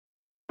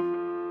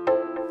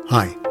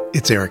Hi,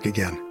 it's Eric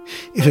again.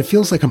 If it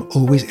feels like I'm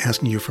always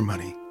asking you for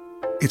money,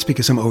 it's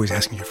because I'm always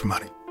asking you for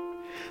money.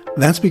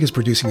 That's because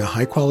producing a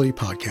high-quality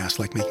podcast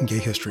like Making Gay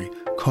History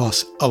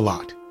costs a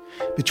lot,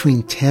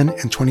 between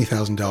 $10,000 and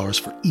 $20,000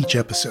 for each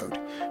episode,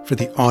 for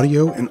the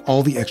audio and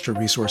all the extra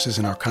resources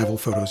and archival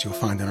photos you'll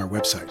find on our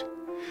website.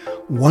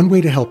 One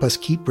way to help us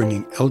keep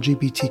bringing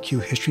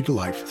LGBTQ history to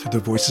life through the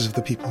voices of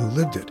the people who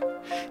lived it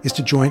is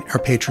to join our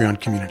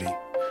Patreon community,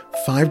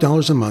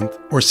 $5 a month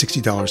or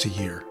 $60 a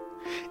year.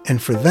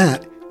 And for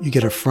that, you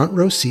get a front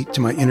row seat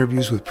to my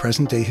interviews with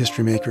present-day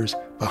history makers,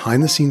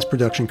 behind-the-scenes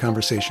production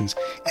conversations,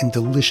 and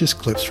delicious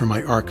clips from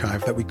my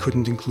archive that we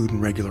couldn't include in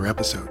regular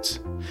episodes.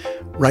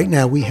 Right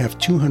now, we have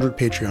 200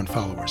 Patreon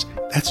followers.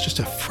 That's just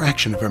a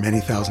fraction of our many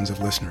thousands of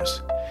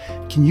listeners.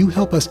 Can you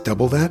help us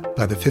double that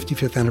by the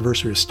 55th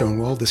anniversary of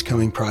Stonewall this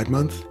coming Pride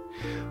Month?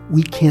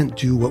 We can't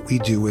do what we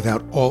do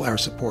without all our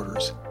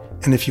supporters.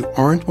 And if you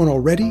aren't one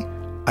already,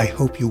 I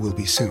hope you will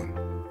be soon.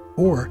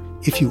 Or,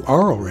 if you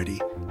are already,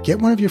 get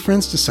one of your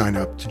friends to sign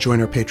up to join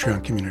our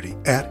Patreon community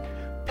at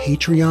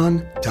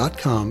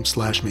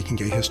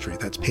patreon.com/makinggayhistory.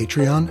 That's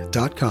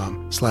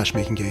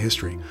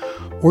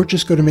patreon.com/makinggayhistory. Or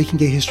just go to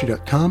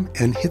makinggayhistory.com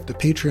and hit the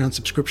Patreon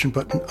subscription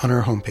button on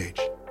our homepage.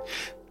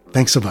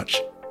 Thanks so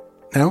much.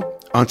 Now,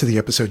 on to the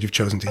episode you've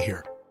chosen to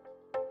hear.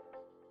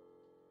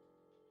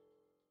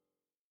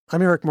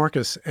 I'm Eric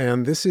Marcus,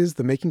 and this is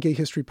the Making Gay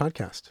History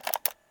podcast.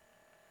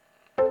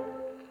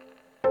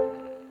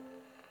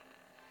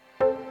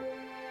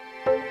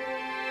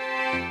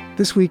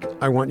 This week,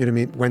 I want you to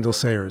meet Wendell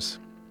Sayers.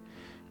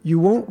 You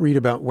won't read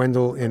about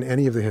Wendell in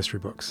any of the history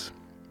books.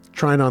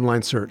 Try an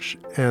online search,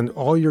 and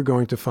all you're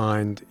going to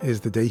find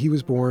is the day he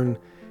was born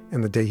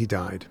and the day he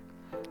died.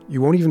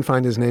 You won't even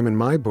find his name in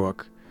my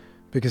book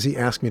because he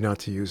asked me not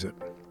to use it.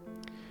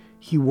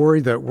 He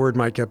worried that word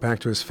might get back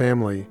to his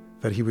family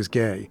that he was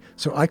gay,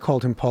 so I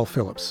called him Paul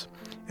Phillips,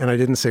 and I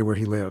didn't say where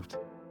he lived.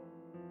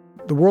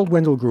 The world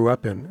Wendell grew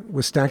up in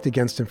was stacked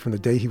against him from the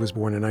day he was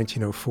born in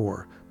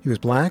 1904. He was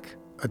black,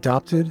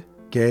 adopted,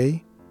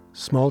 gay,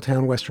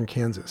 small-town western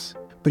Kansas.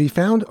 But he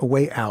found a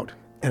way out,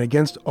 and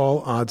against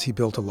all odds, he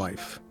built a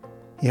life.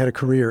 He had a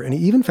career, and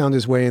he even found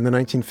his way in the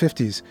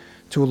 1950s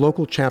to a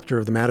local chapter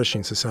of the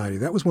Mattachine Society.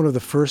 That was one of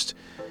the first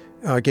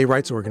gay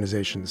rights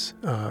organizations,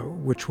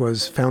 which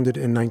was founded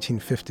in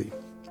 1950.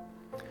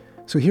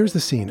 So here's the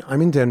scene.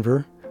 I'm in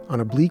Denver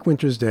on a bleak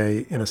winter's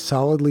day in a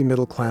solidly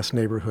middle-class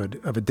neighborhood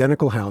of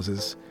identical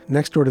houses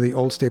next door to the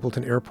old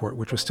Stapleton Airport,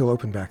 which was still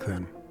open back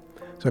then.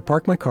 So I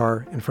park my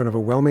car in front of a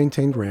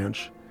well-maintained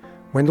ranch.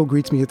 Wendell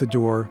greets me at the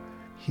door.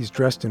 He's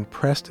dressed in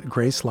pressed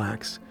gray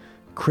slacks,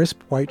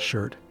 crisp white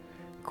shirt,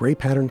 gray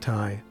patterned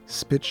tie,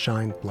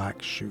 spit-shined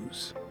black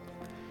shoes.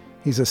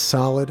 He's a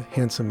solid,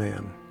 handsome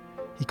man.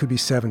 He could be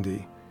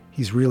 70.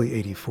 He's really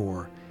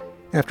 84.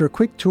 After a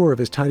quick tour of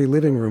his tidy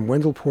living room,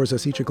 Wendell pours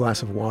us each a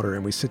glass of water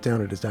and we sit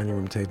down at his dining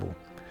room table.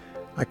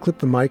 I clip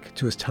the mic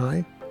to his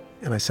tie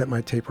and I set my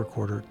tape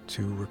recorder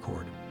to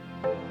record.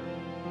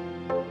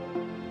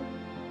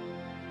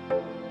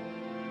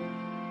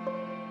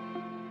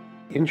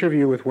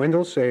 Interview with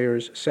Wendell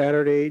Sayers,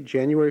 Saturday,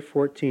 January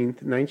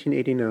 14th,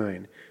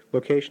 1989.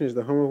 Location is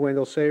the home of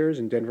Wendell Sayers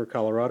in Denver,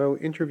 Colorado.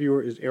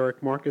 Interviewer is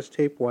Eric Marcus,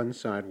 tape 1,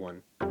 side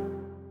 1. I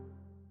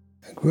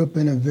grew up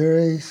in a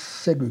very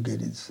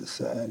segregated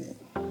society,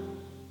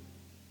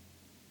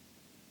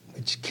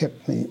 which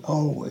kept me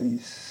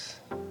always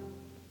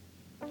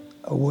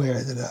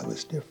aware that I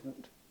was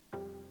different.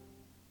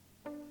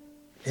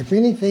 If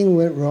anything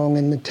went wrong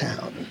in the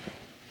town,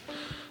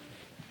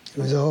 it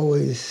was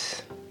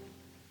always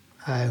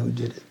I who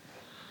did it.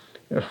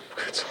 Yeah,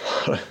 it's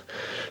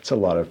a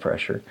lot of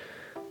pressure.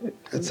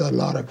 It's a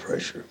lot of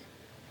pressure.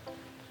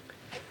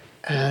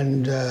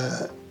 And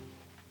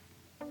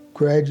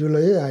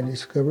gradually I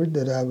discovered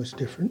that I was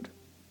different.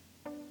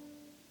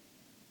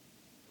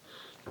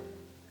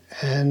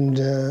 And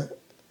I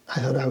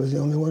thought I was the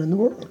only one in the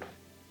world.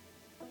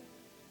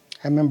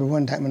 I remember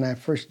one time when I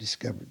first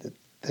discovered that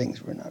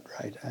things were not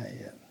right,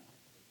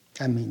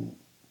 I mean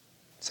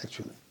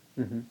sexually,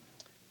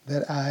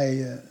 that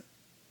I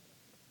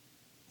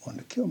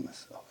wanted to kill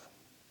myself.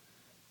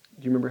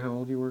 Do you remember how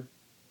old you were?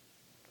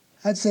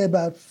 I'd say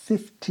about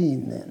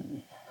 15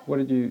 then.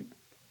 Do you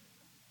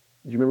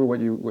remember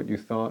what you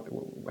thought,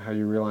 how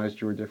you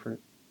realized you were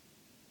different?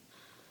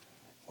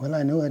 Well,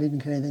 I knew I didn't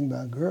care anything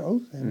about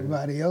girls.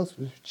 Everybody else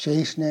was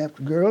chasing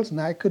after girls,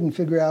 and I couldn't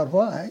figure out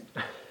why.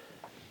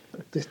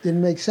 This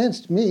didn't make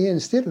sense to me, and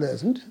it still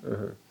doesn't.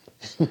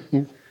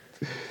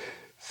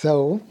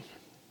 So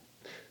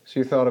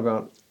you thought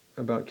about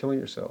killing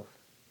yourself?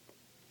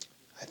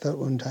 I thought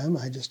one time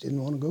I just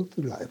didn't want to go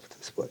through life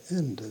this way,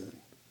 and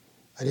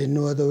I didn't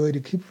know other way to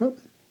keep from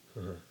it.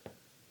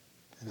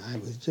 And I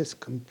was just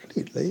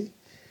completely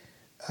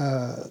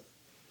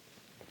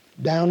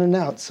down and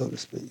out, so to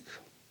speak.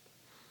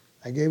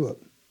 I gave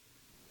up,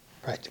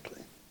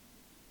 practically.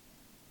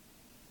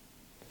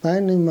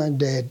 Finally, my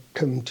dad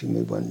came to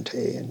me one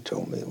day and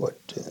told me what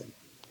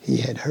he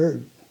had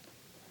heard,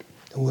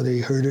 and whether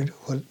he heard it,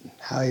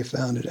 how he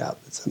found it out,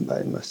 but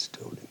somebody must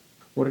have told him.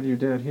 What did your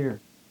dad hear?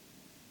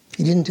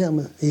 He didn't tell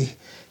me. He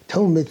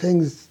told me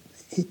things.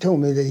 He told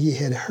me that he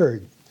had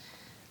heard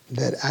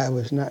that I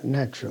was not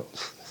natural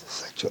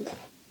sexually.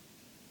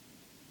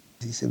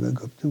 He said, we'll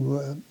go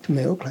to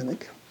Mayo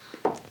Clinic,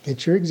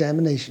 get your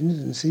examinations,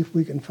 and see if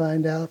we can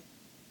find out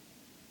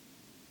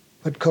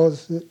what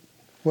caused it,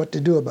 what to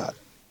do about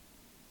it.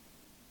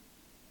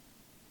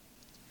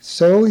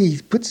 So he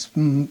puts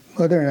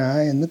Mother and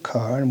I in the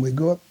car, and we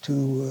go up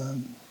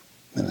to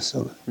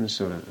Minnesota.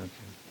 Minnesota, okay.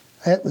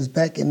 That was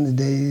back in the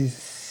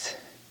days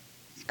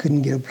you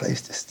couldn't get a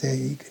place to stay,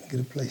 you couldn't get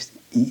a place to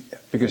eat.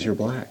 Because you're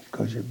black.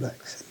 Because you're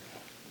black. See.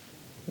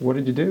 What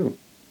did you do?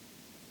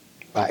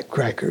 Buy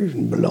crackers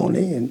and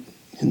bologna and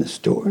in the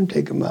store and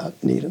take them out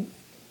and eat them,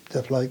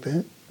 stuff like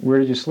that. Where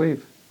did you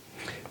sleep?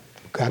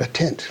 Got a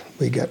tent.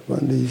 We got one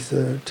of these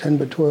 10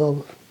 by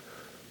 12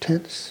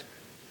 tents,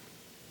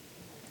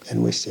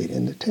 and we stayed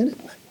in the tent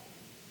at night.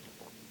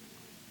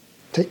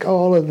 Take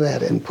all of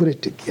that and put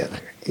it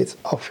together. It's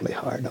awfully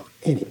hard on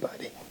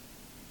anybody.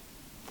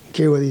 Don't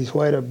care whether he's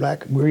white or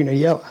black, green or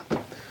yellow.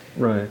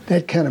 Right.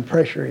 That kind of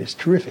pressure is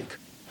terrific.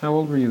 How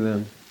old were you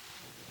then?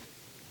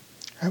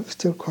 I was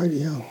still quite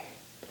young.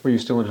 Were you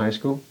still in high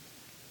school?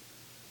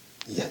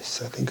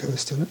 Yes, I think I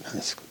was still in high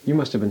school. You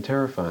must have been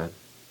terrified.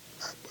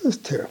 I was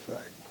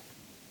terrified.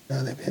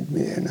 Now they've had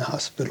me in the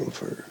hospital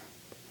for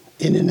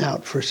in and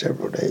out for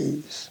several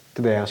days.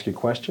 Did they ask you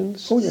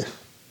questions? Oh, yes.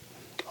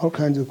 All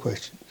kinds of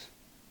questions.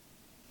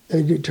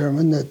 They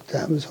determined that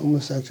I was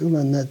homosexual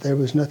and that there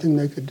was nothing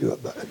they could do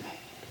about it.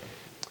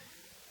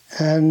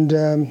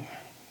 And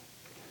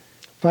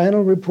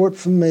final report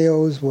from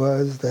Mayo's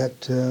was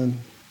that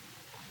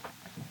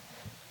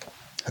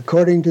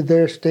according to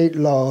their state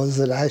laws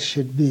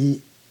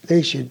that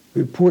they should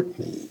report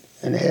me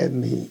and have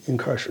me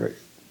incarcerated.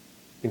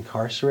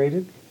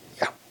 Incarcerated?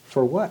 Yeah.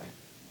 For what?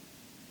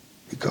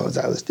 Because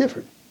I was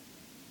different.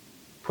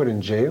 Put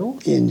in jail?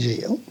 In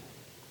jail.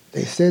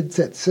 They said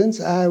that since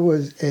I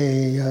was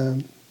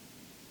a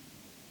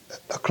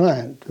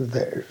client of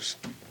theirs,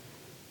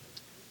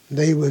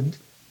 they would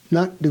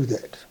not do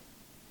that.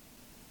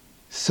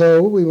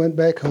 So we went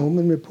back home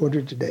and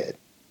reported to Dad.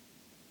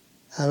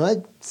 I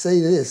might say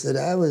this, that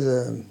I was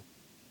an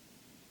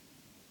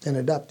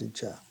adopted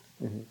child.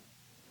 Mm-hmm.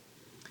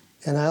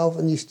 And I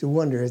often used to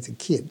wonder as a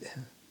kid,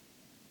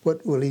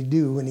 what will he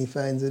do when he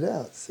finds it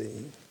out,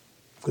 see?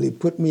 Will he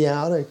put me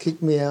out or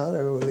kick me out,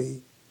 or will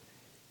he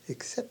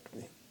accept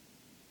me?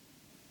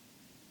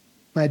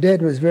 My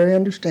dad was very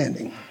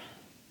understanding.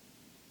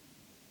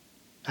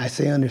 I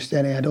say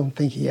understanding, I don't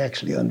think he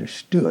actually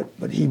understood,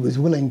 but he was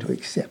willing to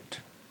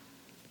accept,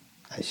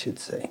 I should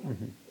say.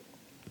 Mm-hmm.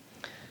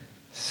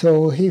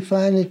 So he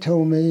finally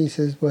told me, he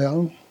says,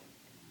 well,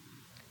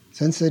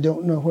 since they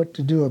don't know what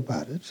to do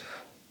about it,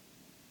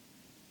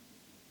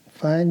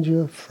 find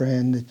you a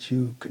friend that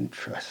you can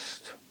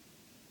trust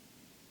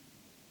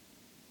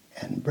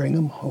and bring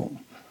them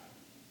home.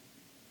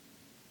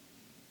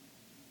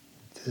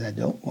 He says, I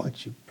don't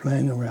want you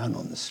playing around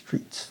on the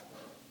streets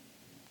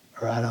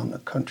or out on the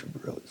country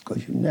roads,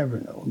 because you never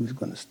know who's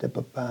going to step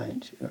up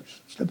behind you or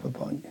step up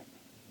on you.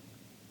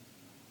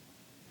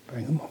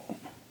 Bring them home.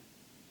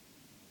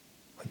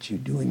 What you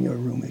do in your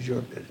room is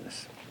your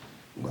business,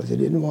 because they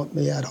didn't want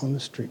me out on the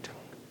street.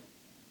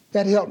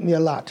 That helped me a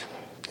lot.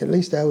 At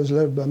least I was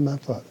loved by my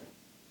father.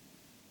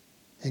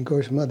 And of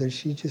course, Mother,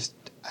 she just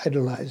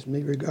idolized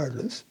me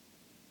regardless.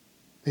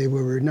 They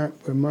were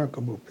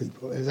remarkable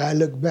people. As I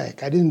look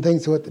back, I didn't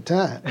think so at the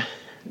time.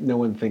 No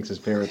one thinks his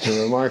parents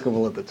are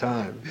remarkable at the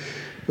time.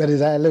 But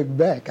as I look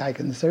back, I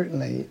can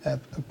certainly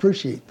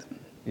appreciate them.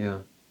 Yeah.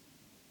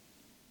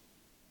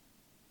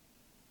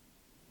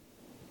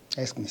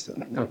 Ask me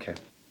something. Okay.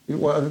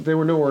 Well, there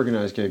were no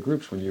organized gay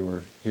groups when you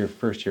were here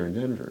first year in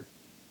Denver.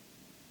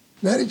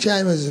 Matty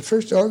Chime was the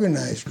first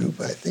organized group,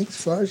 I think, as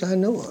far as I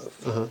know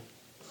of. Uh-huh.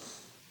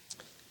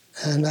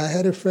 And I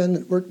had a friend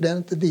that worked down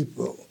at the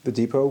depot. The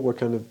depot? What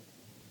kind of?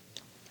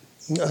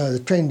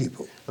 The train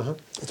depot. Uh-huh.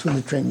 That's when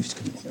the train used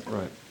to come in here.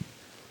 Right.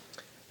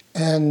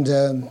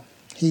 And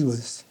he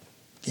was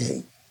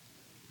gay.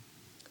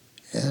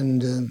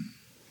 And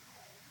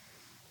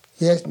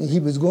he asked me, he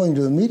was going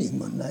to a meeting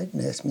one night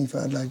and asked me if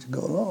I'd like to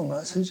go along.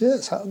 I said,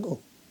 yes, I'll go.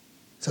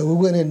 So we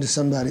went into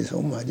somebody's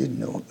home. I didn't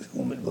know whose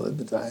home it was,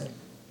 but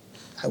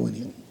I went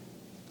in.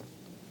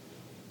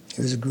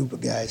 There was a group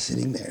of guys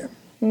sitting there.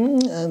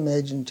 I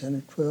imagine 10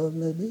 or 12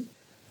 maybe.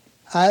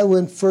 I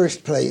went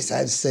first place,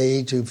 I'd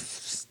say, to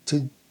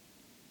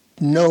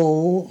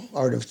know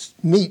or to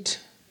meet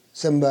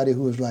somebody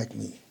who was like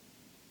me.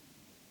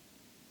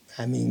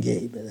 I mean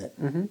gay by that.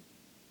 Mm-hmm.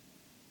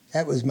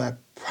 That was my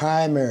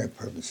primary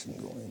purpose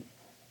in going.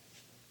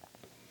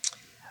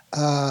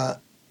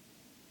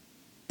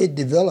 It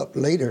developed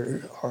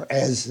later, or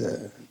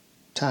as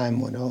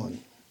time went on,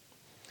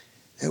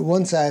 that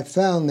once I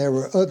found there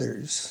were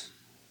others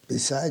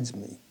besides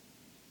me,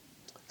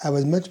 I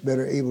was much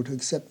better able to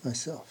accept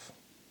myself.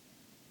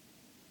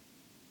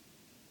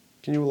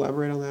 Can you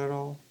elaborate on that at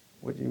all?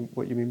 What you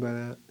mean by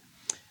that?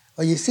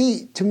 Well, you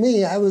see, to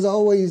me, I was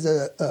always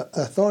a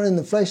thorn in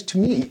the flesh to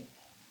me,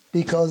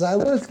 because I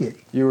was gay.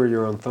 You were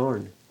your own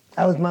thorn.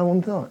 I was my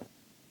own thorn.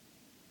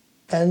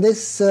 And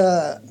this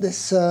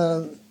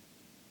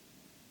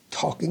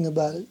talking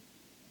about it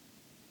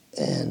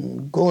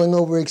and going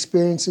over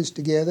experiences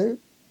together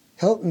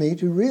helped me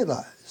to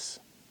realize,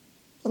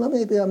 well,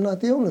 maybe I'm not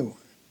the only one.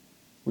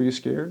 Were you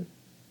scared?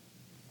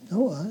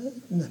 No, I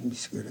nothing to be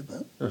scared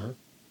about. Uh-huh.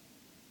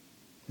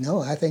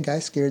 No, I think I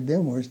scared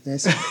them worse than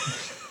this.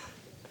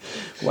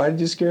 Why did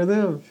you scare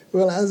them?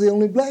 Well, I was the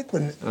only black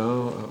one.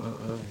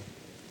 Oh.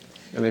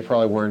 And they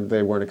probably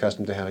weren't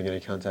accustomed to having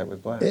any contact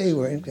with blacks. They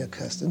weren't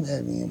accustomed to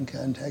having any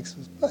contacts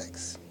with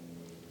blacks.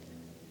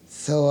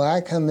 So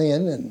I come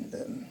in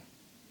and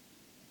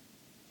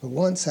for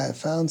once I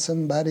found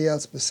somebody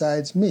else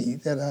besides me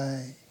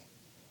that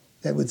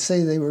would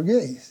say they were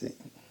gay. See?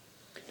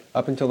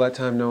 Up until that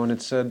time, no one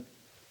had said.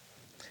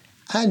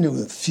 I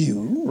knew a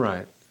few.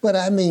 Right. But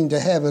I mean,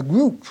 to have a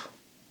group,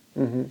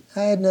 Mm-hmm.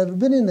 I had never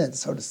been in that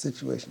sort of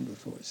situation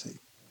before, see.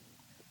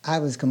 I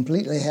was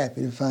completely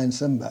happy to find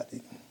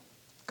somebody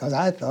because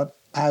I thought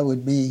I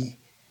would be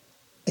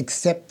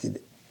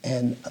accepted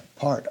and a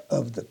part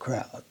of the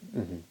crowd.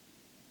 Mm-hmm.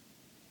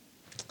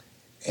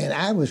 And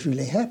I was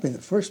really happy the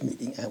first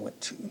meeting I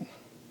went to.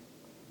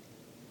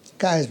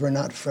 Guys were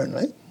not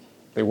friendly,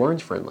 They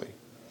weren't friendly.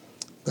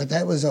 but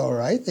that was all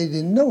right. They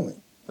didn't know me.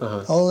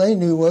 Uh-huh. All they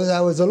knew was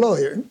I was a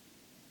lawyer.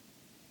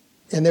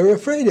 And they were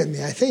afraid of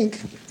me, I think,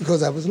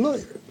 because I was a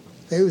lawyer.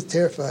 They was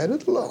terrified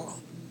of the law.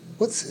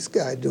 What's this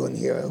guy doing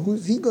here?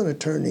 Who's he going to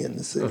turn in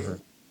the city? Uh-huh.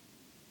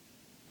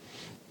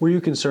 Were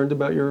you concerned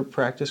about your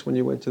practice when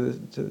you went to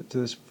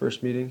this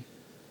first meeting?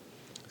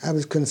 I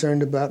was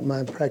concerned about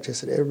my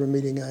practice at every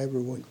meeting I ever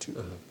went to.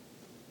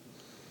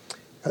 Uh-huh.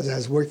 Because I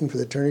was working for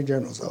the Attorney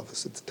General's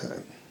office at the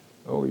time.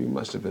 Oh, you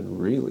must have been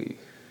really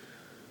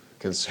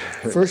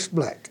concerned. First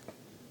black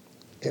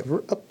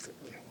ever up there.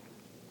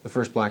 The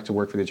first black to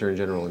work for the Attorney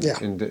General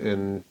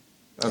in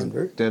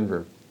Denver.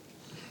 Denver.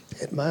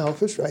 At my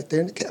office right there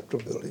in the Capitol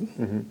building.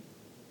 Mm-hmm.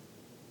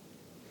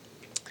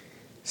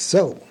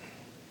 So,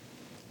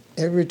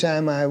 every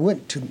time I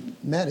went to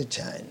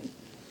Mattachine,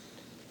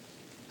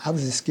 I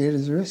was as scared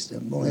as the rest of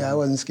them, only I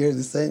wasn't scared of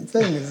the same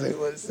thing as they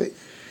was. See?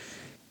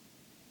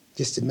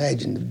 Just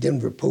imagine the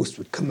Denver Post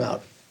would come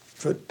out,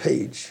 front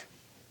page.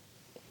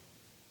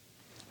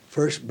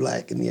 First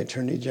black in the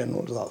Attorney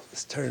General's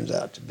office turns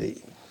out to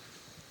be.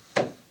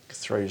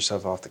 Throw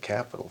yourself off the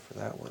Capitol for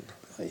that one.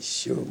 I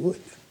sure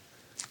would.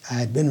 I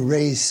had been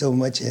raised so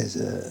much as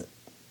a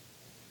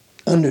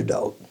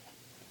underdog.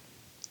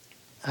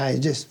 I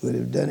just would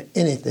have done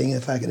anything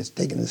if I could have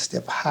taken a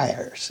step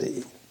higher,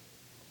 see.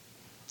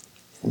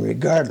 And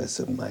regardless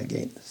of my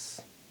gayness,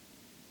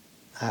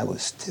 I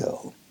was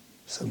still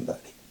somebody.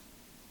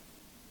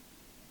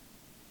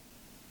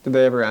 Did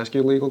they ever ask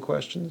you legal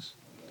questions?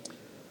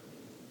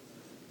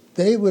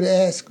 They would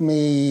ask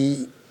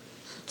me,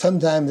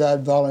 sometimes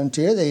I'd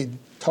volunteer, they'd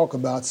talk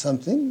about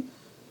something.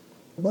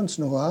 Once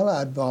in a while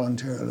I'd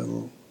volunteer a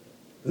little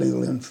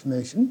legal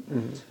information.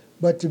 Mm-hmm.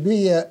 But to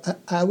be,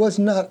 I was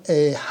not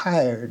a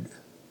hired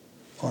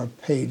or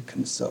paid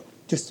consultant,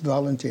 just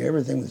volunteer.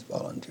 Everything was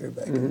volunteer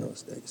back in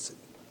those days.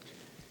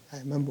 I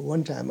remember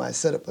one time I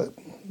set up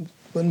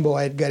one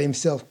boy had got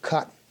himself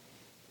caught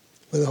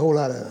with a whole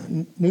lot of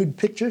nude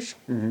pictures.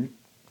 Mm-hmm.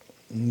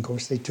 And of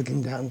course they took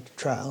him down to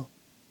trial.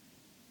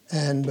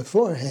 And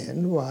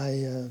beforehand,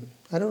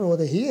 I don't know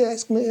whether he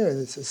asked me or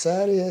the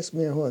society asked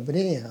me or what, but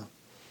anyhow,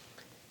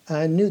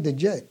 I knew the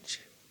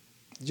judge.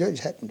 The judge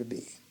happened to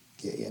be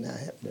gay, and I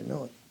happened to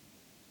know it.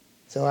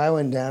 So I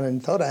went down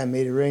and thought I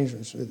made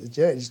arrangements with the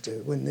judge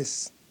to when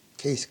this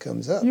case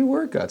comes up. You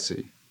were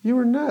gutsy. You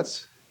were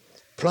nuts.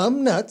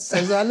 Plumb nuts.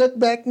 As I look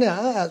back now,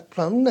 I was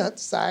plumb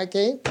nuts. I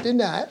can't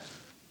deny it.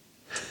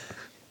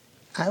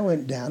 I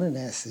went down and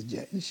asked the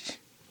judge,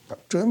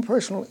 talked to him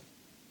personally.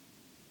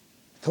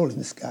 Told him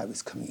this guy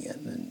was coming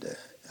in, and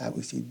I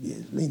wish he'd be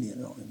as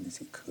lenient on him as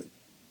he could.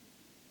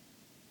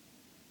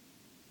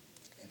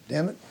 And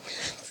damn it,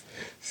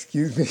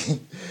 excuse me,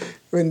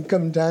 when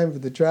come time for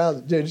the trial,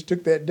 the judge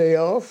took that day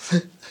off. He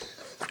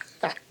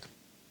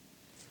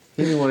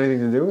didn't want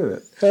anything to do with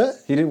it. Huh?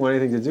 He didn't want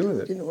anything to do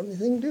with it. Didn't want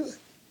anything to do with it.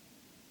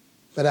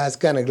 But I was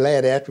kind of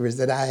glad afterwards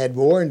that I had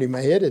warned him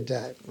ahead of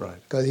time.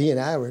 Right. Because he and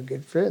I were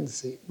good friends.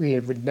 See, we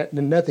had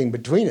nothing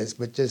between us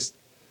but just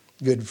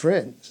good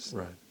friends.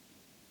 Right.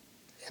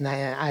 And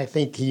I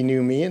think he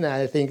knew me, and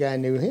I think I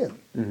knew him.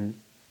 Mm-hmm.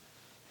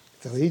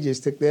 So he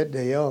just took that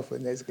day off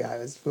when this guy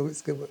was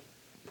supposed to come up.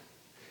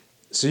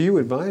 So you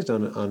advised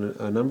on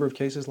a number of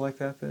cases like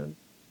that then?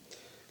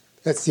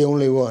 That's the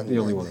only one. The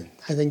only one.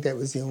 I think that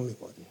was the only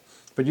one.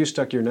 But you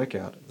stuck your neck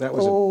out. That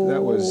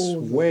was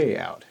way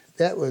out.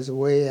 That was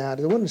way out.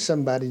 It's a wonder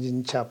somebody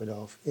didn't chop it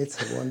off.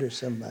 It's a wonder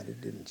somebody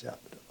didn't chop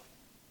it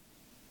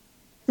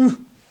off.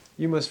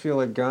 You must feel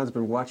like God's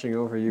been watching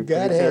over you.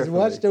 God pretty has carefully.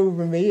 watched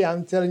over me,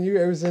 I'm telling you,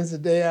 ever since the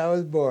day I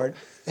was born.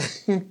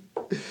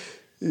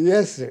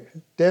 Yes, sir,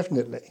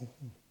 definitely.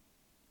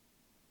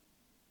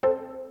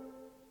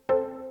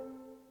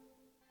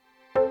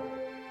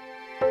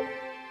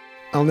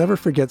 I'll never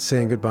forget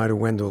saying goodbye to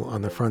Wendell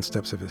on the front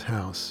steps of his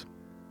house.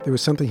 There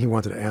was something he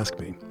wanted to ask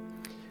me.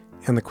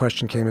 and the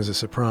question came as a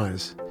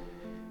surprise.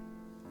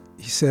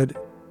 He said,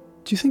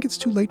 "Do you think it's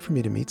too late for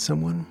me to meet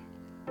someone?"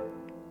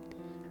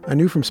 I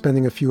knew from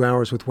spending a few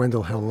hours with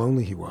Wendell how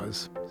lonely he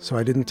was, so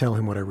I didn't tell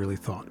him what I really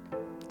thought.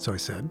 So I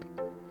said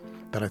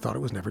that I thought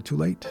it was never too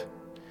late.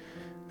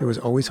 There was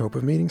always hope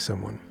of meeting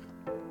someone.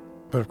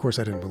 But of course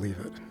I didn't believe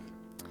it.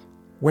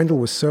 Wendell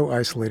was so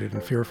isolated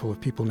and fearful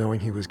of people knowing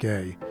he was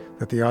gay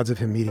that the odds of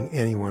him meeting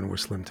anyone were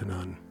slim to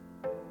none.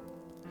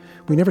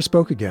 We never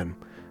spoke again,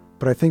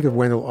 but I think of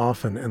Wendell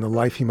often and the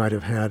life he might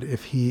have had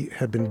if he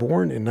had been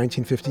born in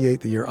 1958,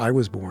 the year I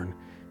was born,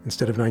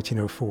 instead of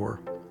 1904.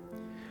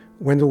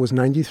 Wendell was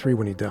 93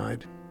 when he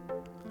died.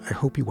 I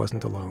hope he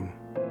wasn't alone.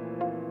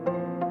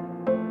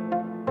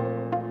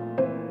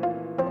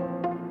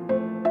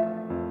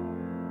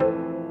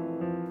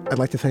 I'd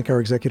like to thank our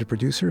executive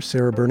producer,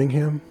 Sarah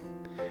Birmingham,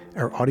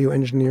 our audio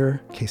engineer,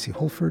 Casey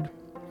Holford,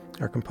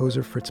 our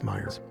composer, Fritz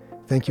Myers.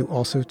 Thank you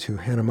also to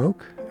Hannah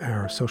Moak,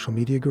 our social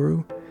media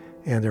guru,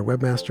 and our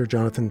webmaster,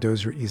 Jonathan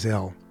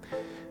Dozier-Ezel.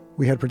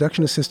 We had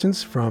production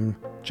assistance from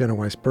Jenna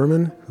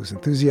Weiss-Berman, whose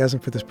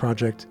enthusiasm for this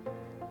project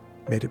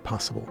made it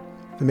possible.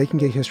 The Making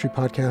Gay History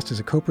podcast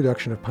is a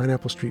co-production of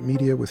Pineapple Street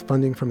Media with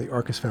funding from the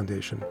Arcus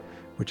Foundation,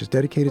 which is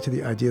dedicated to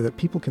the idea that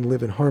people can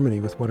live in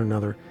harmony with one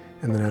another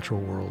and the natural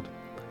world.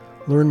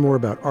 Learn more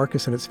about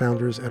Arcus and its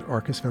founders at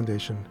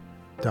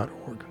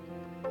arcusfoundation.org.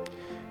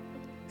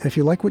 And if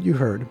you like what you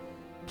heard,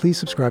 please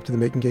subscribe to the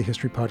Making Gay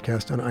History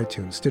podcast on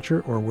iTunes,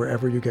 Stitcher, or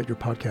wherever you get your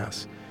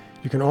podcasts.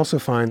 You can also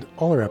find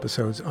all our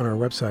episodes on our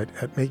website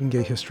at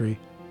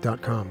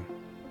makinggayhistory.com.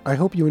 I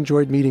hope you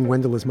enjoyed meeting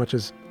Wendell as much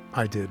as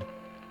I did.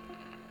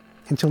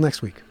 Until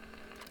next week.